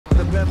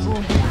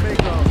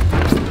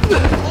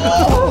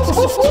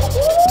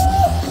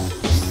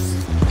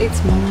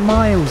It's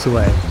miles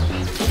away.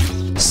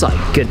 So,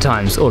 good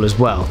times, all is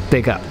well.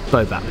 Big up,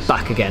 Bobat,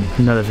 back again,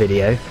 another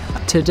video.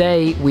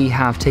 Today we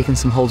have taken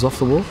some holes off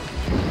the wall,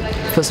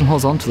 put some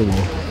holes onto the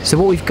wall. So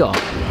what we've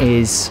got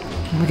is,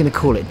 what are we going to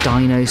call it?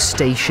 Dino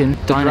Station?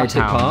 Dino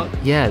Town. Park?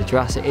 Yeah, the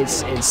Jurassic.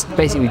 It's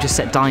basically, we just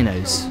set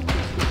dinos.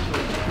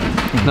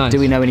 Nice. Do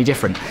we know any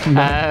different?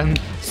 No.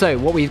 So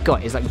what we've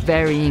got is like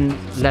varying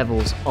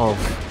levels of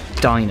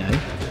dino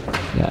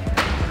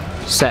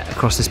set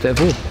across this bit of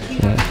wall.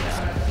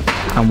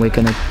 Yeah. And we're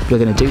gonna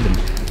do them.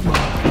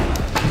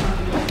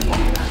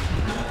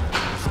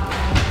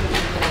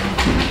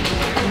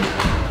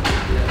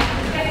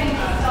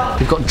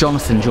 We've got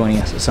Jonathan joining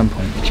us at some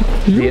point.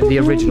 The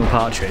original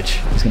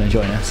partridge is going to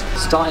join us.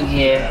 Starting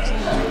here.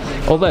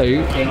 Although,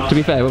 to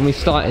be fair, when we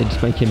started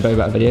making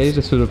Bobat videos,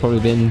 this would have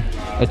probably been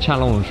a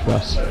challenge for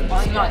us.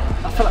 I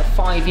feel like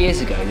 5 years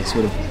ago this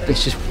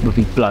just would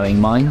be blowing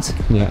minds.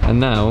 Yeah, and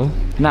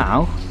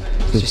now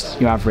it's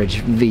just your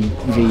average V2,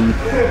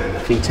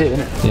 isn't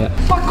it? Yeah.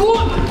 Fuck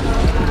on!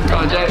 Go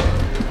on, Joe.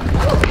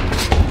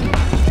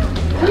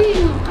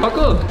 Oh,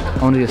 good.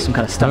 I want to do some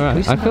kind of stunt.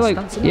 Right. I feel like,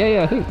 I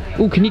think.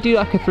 Oh, can you do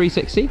like a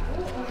 360?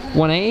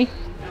 180?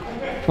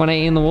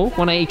 180 in the wall?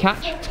 180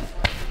 catch?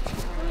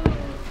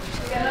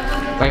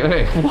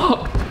 Wait,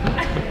 what?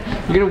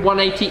 You're gonna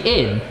 180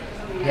 in?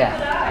 Yeah.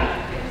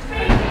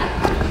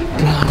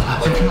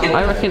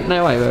 I reckon,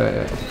 no, wait.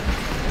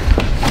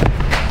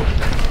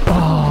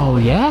 Oh,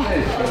 yeah?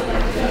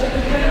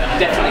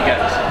 Definitely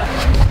goes.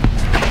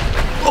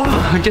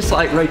 Oh, I'm just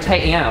like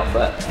rotating out,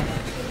 but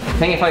I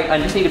think if I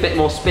just need a bit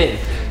more spin.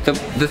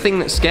 The thing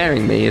that's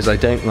scaring me is I'm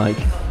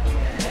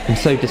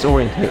so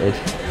disorientated.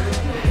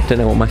 Don't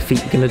know what my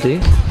feet are gonna do.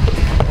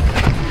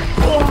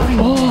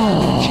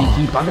 Oh,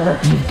 cheeky bugger!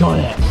 You've got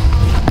it.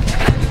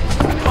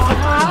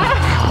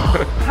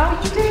 How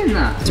are you doing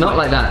that? Not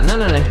like that. No.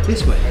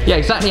 This way. Yeah,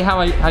 exactly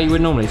how you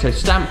would normally. So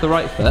stamp the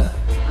right foot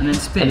and then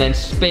spin. And then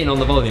spin on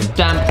the volume.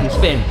 Stamp and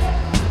spin.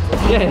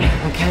 Yeah.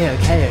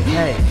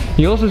 Okay.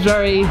 Yours was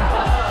very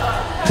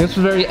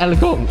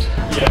elegant.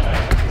 Yeah.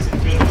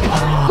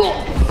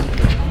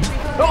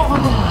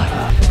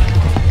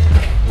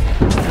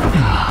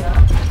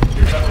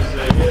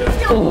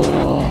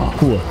 Oh.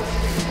 Cool.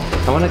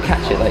 I want to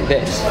catch it like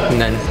this and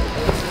then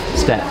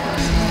step.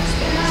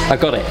 I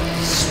got it.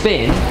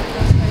 Spin,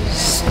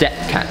 step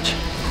catch.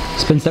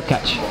 Spin, step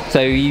catch. So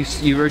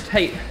you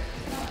rotate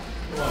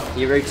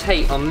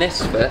on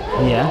this foot.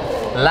 Yeah.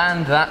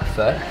 Land that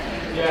foot,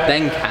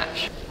 then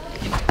catch.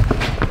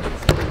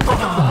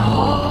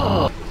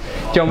 Oh.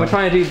 John, we're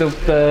trying to do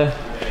the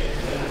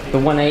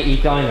 180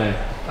 dyno.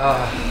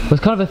 Well,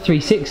 it's kind of a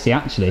 360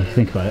 actually, if you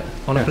think about it.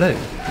 On a blue?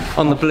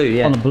 On the blue,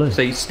 yeah. On the blue.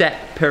 So you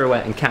step,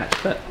 pirouette and catch.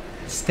 But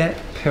step,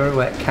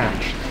 pirouette,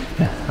 catch.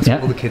 Yeah, that's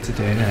what all the kids are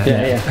doing now.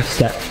 Yeah.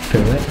 Step,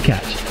 pirouette,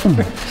 catch.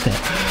 Step.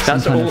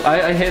 That's all,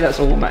 I hear that's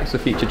all Max the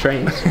Future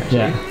trains.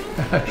 Yeah.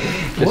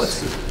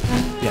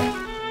 Yeah.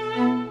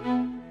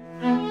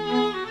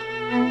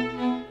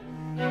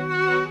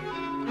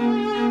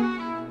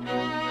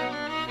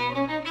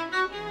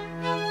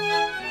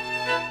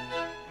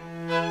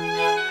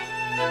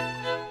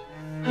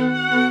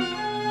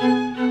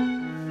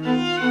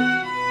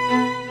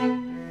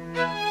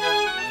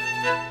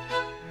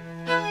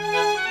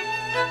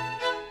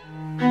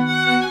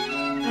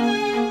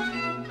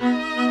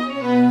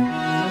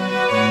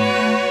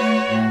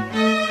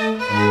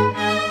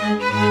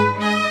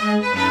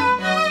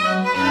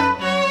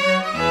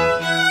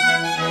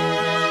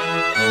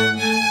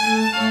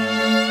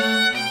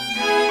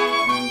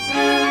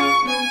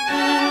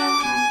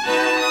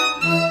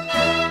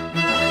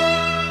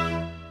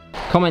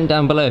 Comment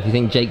down below if you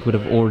think Jake would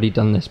have already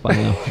done this by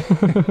now.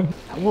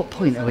 At what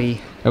point are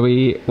we?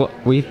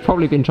 We've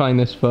probably been trying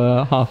this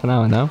for half an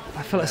hour now.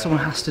 I feel like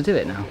someone has to do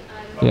it now.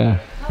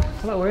 Yeah. I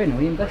feel like we're in. Are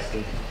we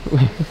invested?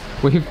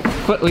 We've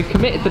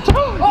committed the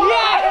time. Oh,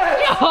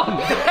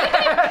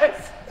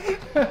 yes!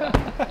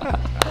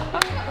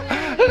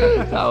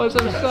 That was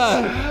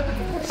absurd.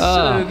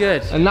 So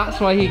good. And that's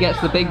why he gets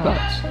the big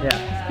bucks.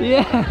 Yeah.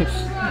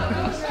 Yes.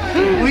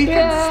 We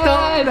can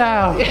stop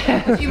now.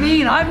 What do you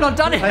mean? I've not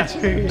done it.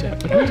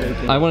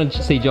 I wanted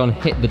to see John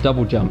hit the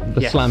double jump,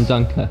 the slam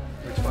dunker.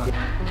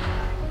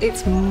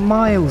 It's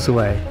miles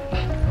away.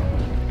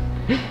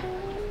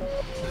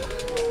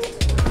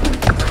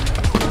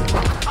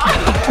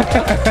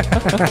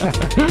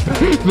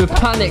 The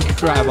panic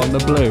grab on the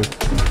blue.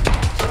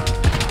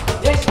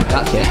 Yes.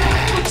 That's it.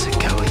 That's it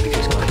going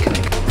because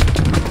quickly.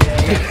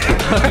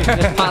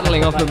 Just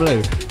paddling off the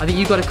blue. I think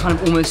you've got to kind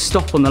of almost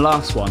stop on the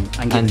last one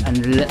and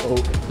little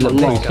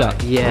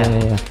stuff.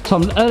 Yeah.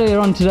 Tom, earlier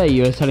on today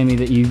you were telling me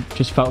that you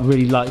just felt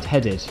really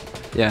light-headed.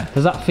 Yeah.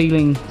 Has that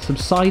feeling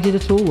subsided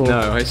at all? Or?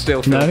 No, I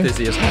still feel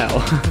dizzy as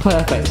hell.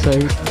 Perfect. So.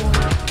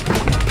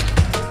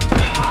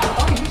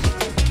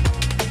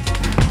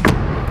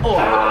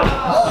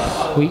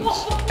 Sweet.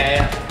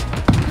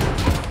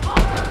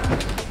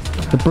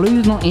 The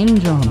blue's not in,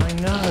 John. I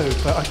know,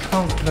 but I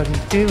can't bloody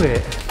do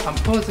it. I'm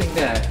pausing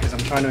there because I'm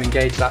trying to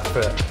engage that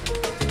foot.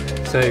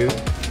 So,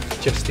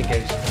 just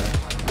engage the foot.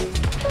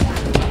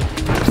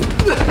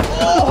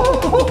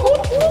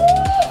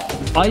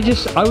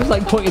 I was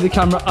like pointing the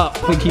camera up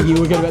thinking you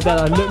were going to get there.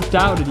 I looked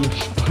down and you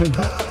spun.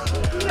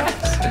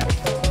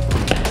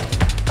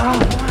 Oh,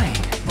 why?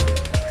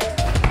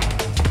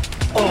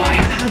 Oh, I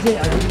had it.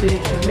 I just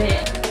didn't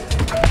commit.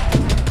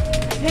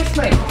 Yes,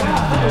 mate.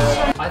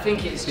 Yeah. I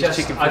think it's Just just,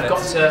 chicken I've got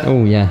fillets. to...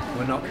 Oh yeah.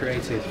 We're not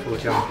created for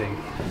jumping.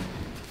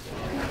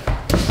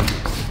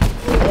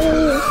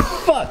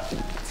 Fuck.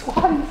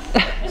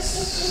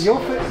 Your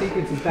foot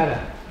sequence is better.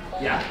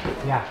 Yeah.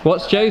 Yeah.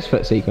 What's Joe's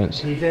foot sequence?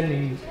 He's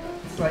ending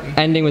slightly.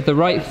 Ending with the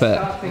right foot.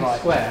 Starting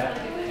square.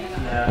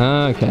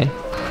 Ah, okay.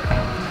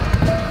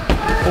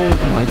 Oh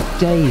my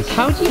days.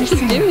 How do you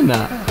keep doing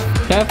that?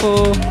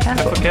 Careful.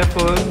 Careful,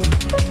 careful.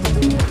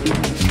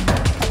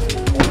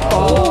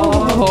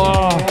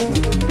 Oh.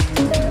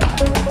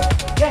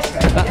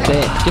 That's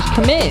it. Just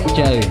commit,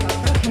 Joe.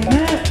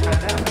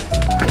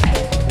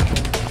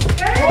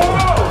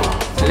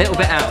 A little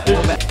bit out. A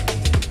little bit.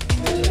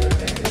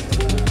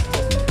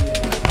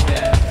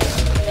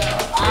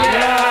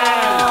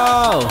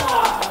 Oh,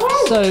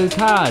 so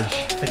cash.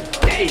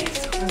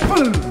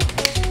 Boom!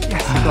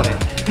 Yes, I got it.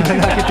 I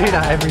could do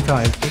that every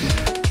time.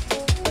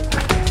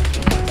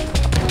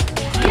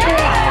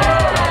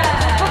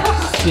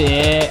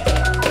 Sick.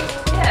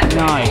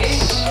 Nice.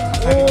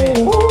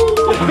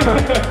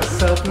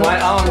 My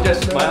arm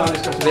just got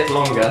a bit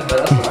longer, but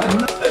that's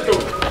alright. Let's go.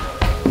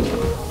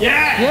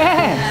 Yeah!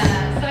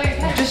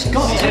 Yeah. Just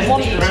got to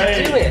want to do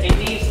it. It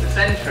needs the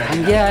centering.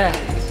 And yeah.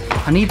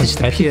 I need this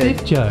to pure.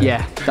 Repetitive, Joe.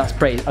 Yeah, that's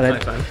great.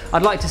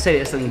 I'd like to say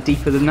it's something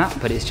deeper than that,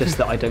 but it's just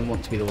that I don't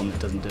want to be the one that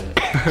doesn't do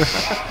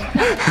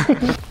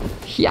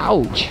it.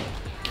 Ouch.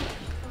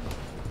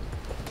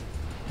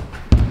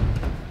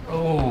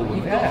 Oh,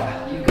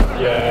 yeah.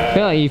 I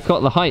feel like you've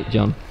got the height,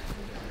 John.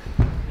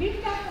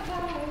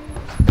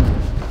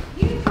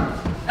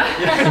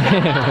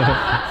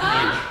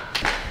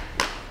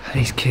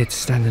 These kids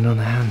standing on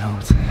the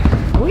handholds.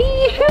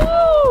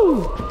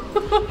 Wee-hoo!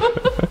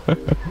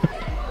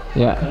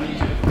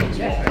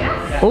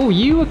 Yeah. Oh,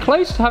 you were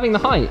close to having the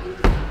height.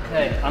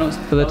 Okay,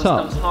 For the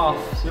top. That was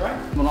half.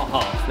 Well, not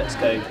half. Let's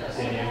go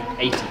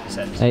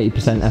 80%.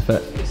 80%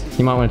 effort.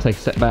 You might want to take a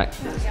step back.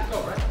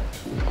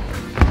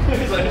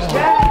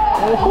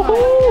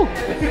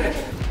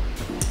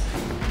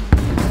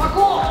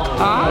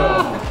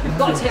 Ah! You've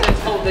got to take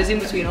those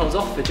in-between holds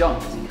off for John.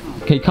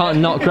 Okay, you can't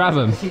not grab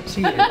them. Keep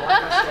cheating.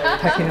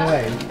 Pecking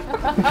away.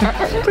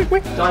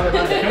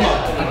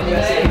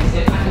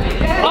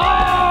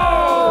 Oh!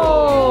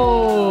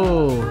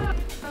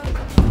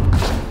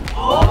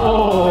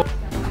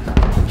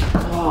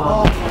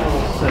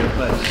 So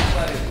close.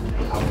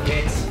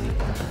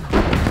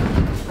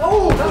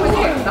 Oh, that was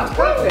it. That's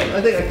perfect.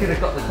 I think I could have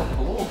got the top of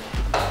the wall.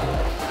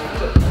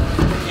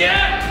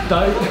 Yeah!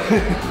 Don't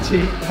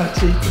cheat. How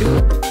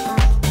cheating.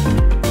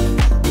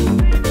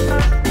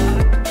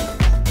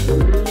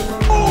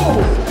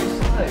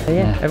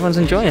 Yeah, everyone's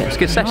enjoying it. It's a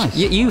good session. Nice.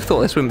 You thought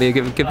this wouldn't be a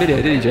good video,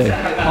 didn't you, Joe?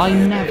 I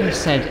never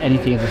said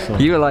anything of the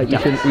sort. You were like,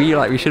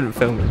 we shouldn't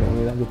film it.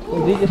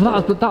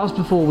 That was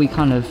before we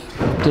kind of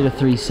did a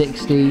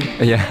 360.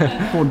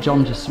 Yeah. Before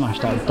John just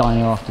smashed out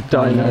dino after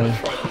dino.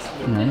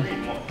 You know.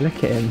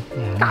 Look at him.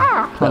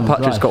 Yeah. That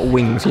putt just got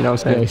wings, you know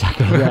what I'm saying?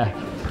 Exactly. Yeah.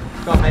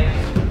 Go on, mate.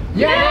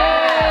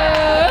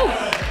 Yeah!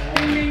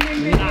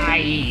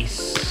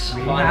 Nice.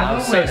 I'm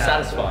so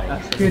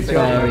satisfied. Good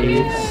job. Very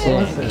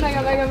sick.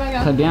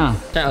 Très bien.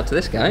 Shout out to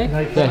this guy.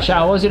 Yeah, shout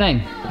out, what's your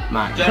name?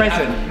 Max.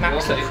 Present.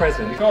 Max at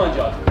present. Go on,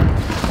 John.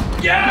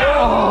 Yeah!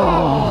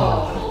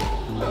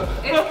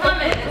 It's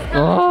coming.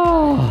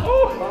 Oh.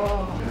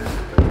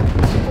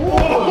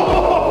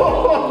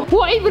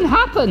 What even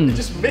happened?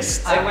 Just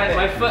missed. I went,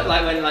 my foot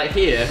went like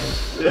here.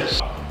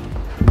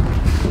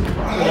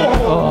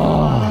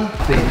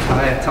 The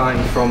entire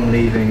time from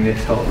leaving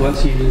this hole.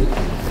 Once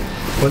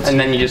And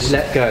then you just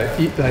let go.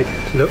 You like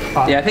look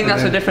up. Yeah, I think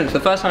that's the and then- difference. The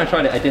first time I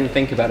tried it, I didn't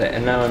think about it,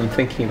 and now I'm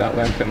thinking about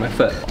where I'm putting my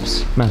foot.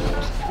 Man.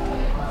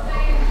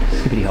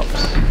 Skibbity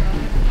hops.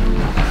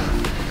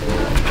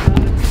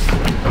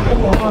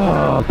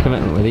 Oh,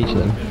 commitment with each of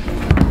them.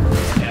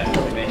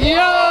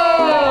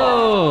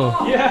 Yo!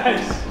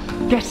 Yes.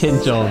 Get in,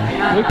 John.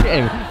 Look at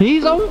him.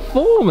 He's on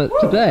form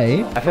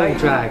today. Full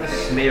drag.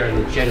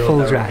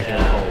 Full drag.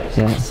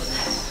 Yes.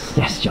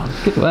 Yes, John.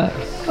 Good work.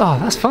 Oh,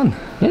 that's fun.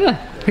 Yeah.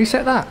 Who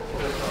set that?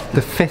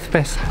 The 5th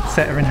best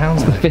setter in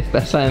Hounslow. 5th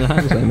best setter in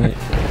Hounslow, mate.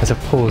 There's a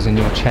pause in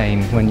your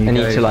chain when you I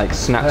go, need to like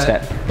snap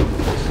step.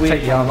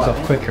 take the arms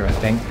off quicker, I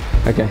think,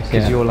 Okay.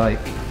 because you're like,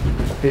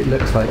 it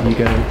looks like you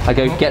go. I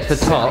go get to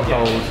the top.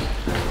 Hold.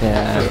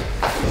 Yeah.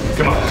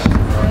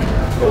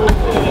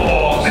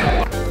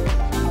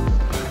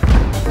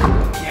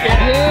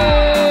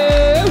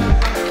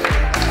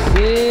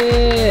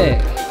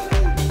 Sick.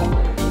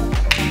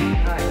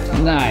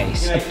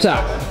 Nice. Up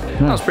top.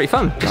 That was pretty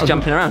fun. Just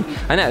jumping around.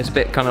 I know it's a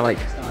bit kind of like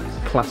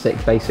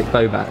classic, basic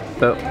Bobat.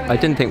 But I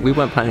didn't think, we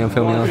weren't planning on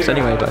filming this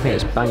anyway, but I think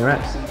it's banger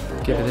X.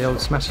 Give it the old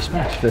smashy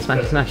smash. The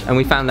smashy smash. And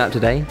we found out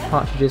today,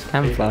 partridges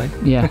can fly.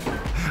 Yeah.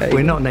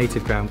 We're not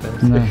native ground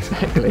birds. No.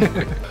 Exactly.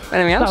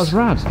 Anything else? That was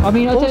rad. I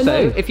mean, I don't Also,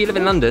 know. if you live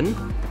in London,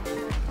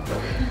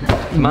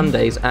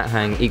 Mondays at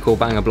Hang equal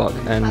banger block,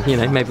 and you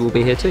know, maybe we'll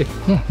be here too.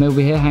 Yeah, maybe we'll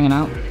be here hanging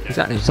out.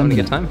 Exactly, just having a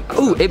good time.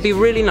 Oh, it'd be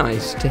really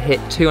nice to hit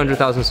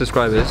 200,000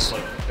 subscribers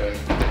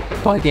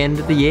by the end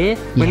of the year.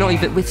 We're not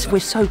even, we're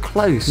so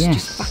close. Yes.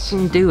 Just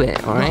fucking do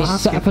it, alright?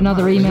 Set up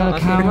another email Not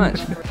asking very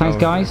account. much. Thanks,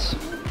 guys.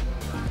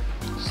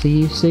 See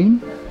you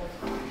soon.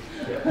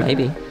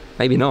 Maybe.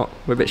 Maybe not.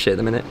 We're a bit shit at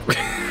the minute.